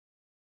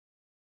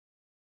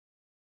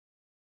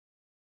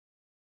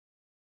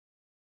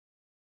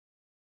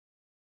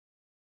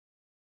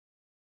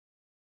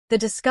The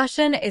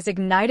discussion is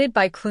ignited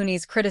by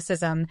Clooney's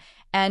criticism,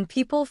 and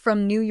people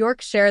from New York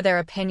share their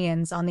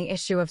opinions on the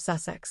issue of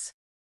Sussex.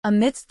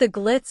 Amidst the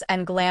glitz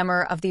and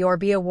glamour of the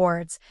Orby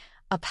Awards,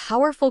 a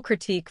powerful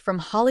critique from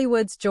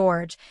Hollywood's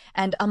George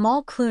and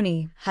Amal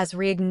Clooney has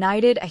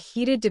reignited a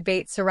heated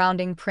debate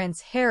surrounding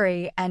Prince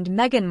Harry and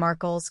Meghan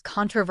Markle's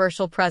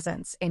controversial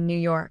presence in New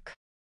York.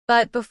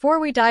 But before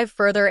we dive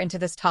further into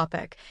this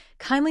topic,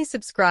 kindly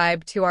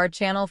subscribe to our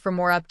channel for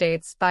more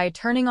updates by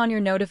turning on your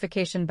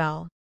notification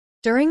bell.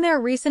 During their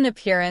recent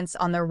appearance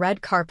on the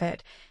red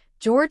carpet,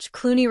 George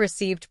Clooney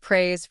received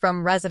praise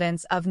from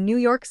residents of New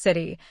York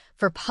City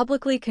for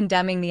publicly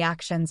condemning the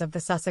actions of the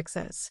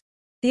Sussexes.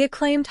 The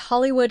acclaimed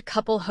Hollywood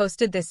couple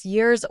hosted this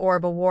year's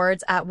Orb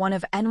Awards at one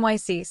of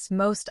NYC's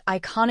most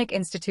iconic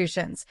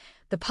institutions,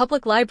 the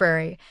Public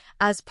Library,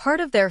 as part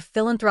of their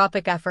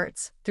philanthropic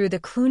efforts through the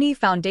Clooney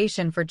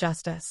Foundation for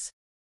Justice.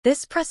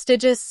 This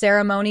prestigious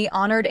ceremony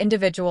honored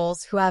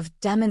individuals who have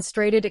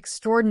demonstrated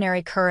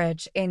extraordinary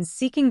courage in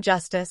seeking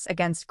justice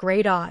against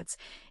great odds,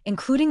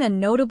 including a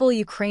notable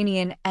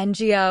Ukrainian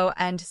NGO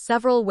and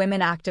several women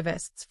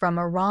activists from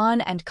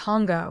Iran and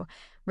Congo,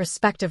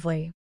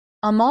 respectively.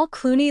 Amal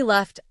Clooney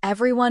left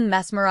everyone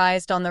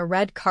mesmerized on the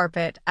red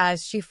carpet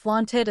as she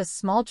flaunted a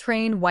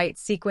small-train white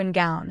sequin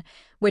gown,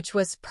 which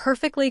was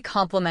perfectly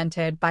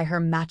complemented by her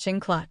matching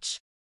clutch.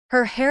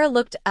 Her hair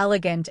looked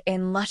elegant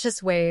in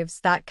luscious waves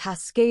that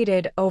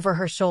cascaded over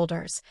her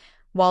shoulders,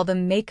 while the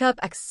makeup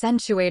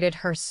accentuated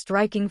her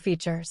striking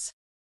features.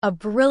 A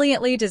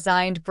brilliantly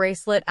designed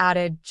bracelet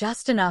added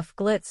just enough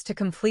glitz to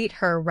complete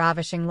her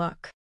ravishing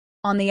look.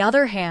 On the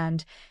other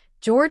hand,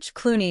 George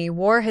Clooney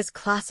wore his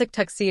classic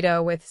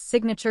tuxedo with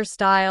signature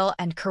style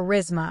and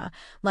charisma,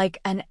 like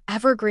an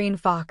evergreen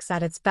fox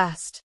at its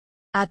best.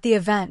 At the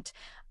event,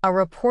 a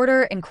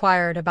reporter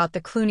inquired about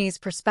the Clooney's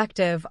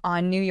perspective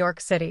on New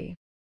York City.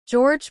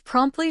 George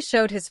promptly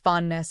showed his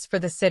fondness for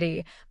the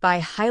city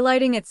by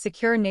highlighting its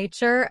secure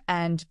nature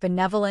and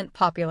benevolent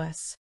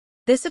populace.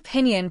 This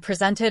opinion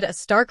presented a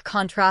stark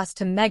contrast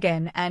to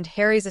Meghan and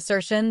Harry's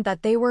assertion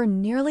that they were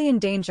nearly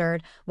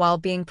endangered while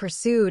being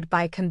pursued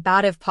by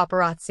combative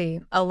paparazzi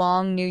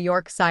along New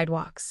York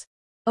sidewalks.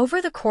 Over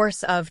the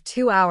course of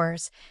 2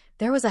 hours,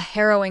 there was a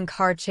harrowing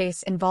car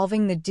chase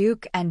involving the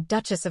Duke and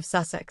Duchess of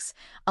Sussex,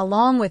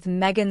 along with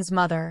Meghan's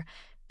mother,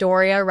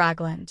 Doria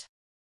Ragland.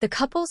 The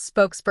couple's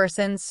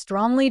spokesperson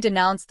strongly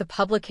denounced the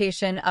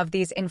publication of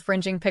these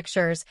infringing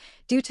pictures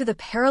due to the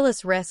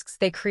perilous risks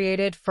they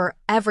created for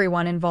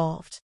everyone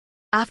involved.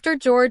 After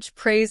George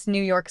praised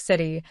New York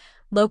City,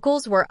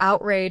 locals were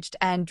outraged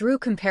and drew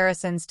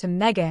comparisons to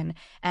Meghan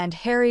and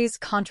Harry's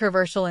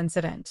controversial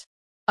incident.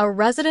 A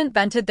resident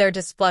vented their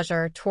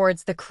displeasure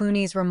towards the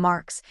Clooney's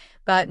remarks,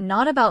 but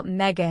not about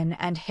Meghan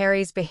and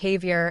Harry's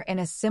behavior in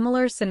a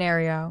similar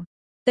scenario.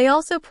 They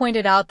also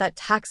pointed out that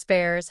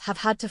taxpayers have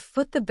had to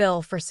foot the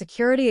bill for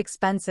security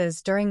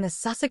expenses during the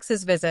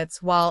Sussexes'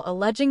 visits while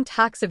alleging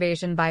tax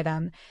evasion by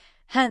them.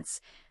 Hence,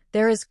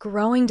 there is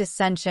growing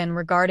dissension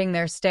regarding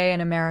their stay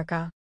in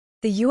America.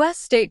 The U.S.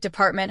 State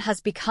Department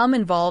has become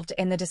involved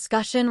in the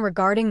discussion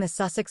regarding the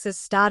Sussexes'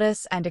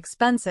 status and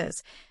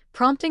expenses,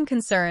 prompting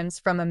concerns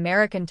from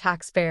American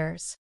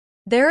taxpayers.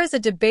 There is a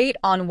debate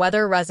on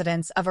whether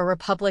residents of a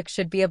republic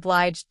should be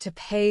obliged to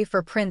pay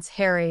for Prince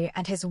Harry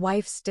and his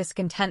wife's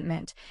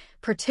discontentment,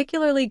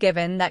 particularly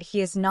given that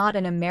he is not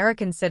an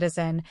American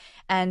citizen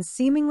and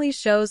seemingly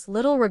shows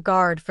little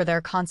regard for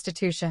their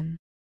constitution.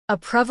 A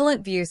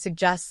prevalent view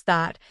suggests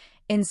that,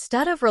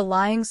 instead of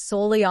relying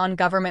solely on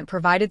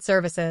government-provided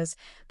services,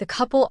 the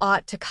couple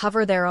ought to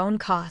cover their own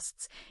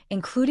costs,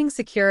 including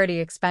security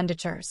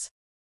expenditures.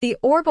 The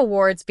Orb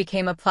Awards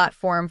became a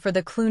platform for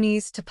the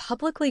Clooneys to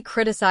publicly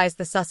criticize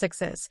the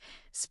Sussexes,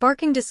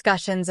 sparking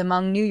discussions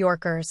among New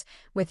Yorkers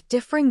with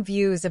differing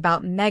views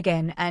about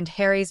Meghan and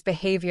Harry's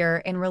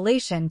behavior in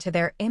relation to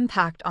their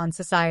impact on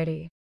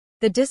society.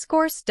 The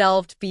discourse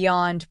delved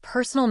beyond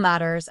personal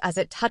matters as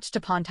it touched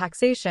upon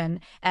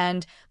taxation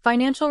and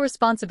financial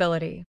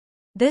responsibility.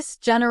 This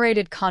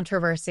generated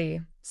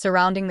controversy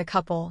surrounding the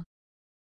couple.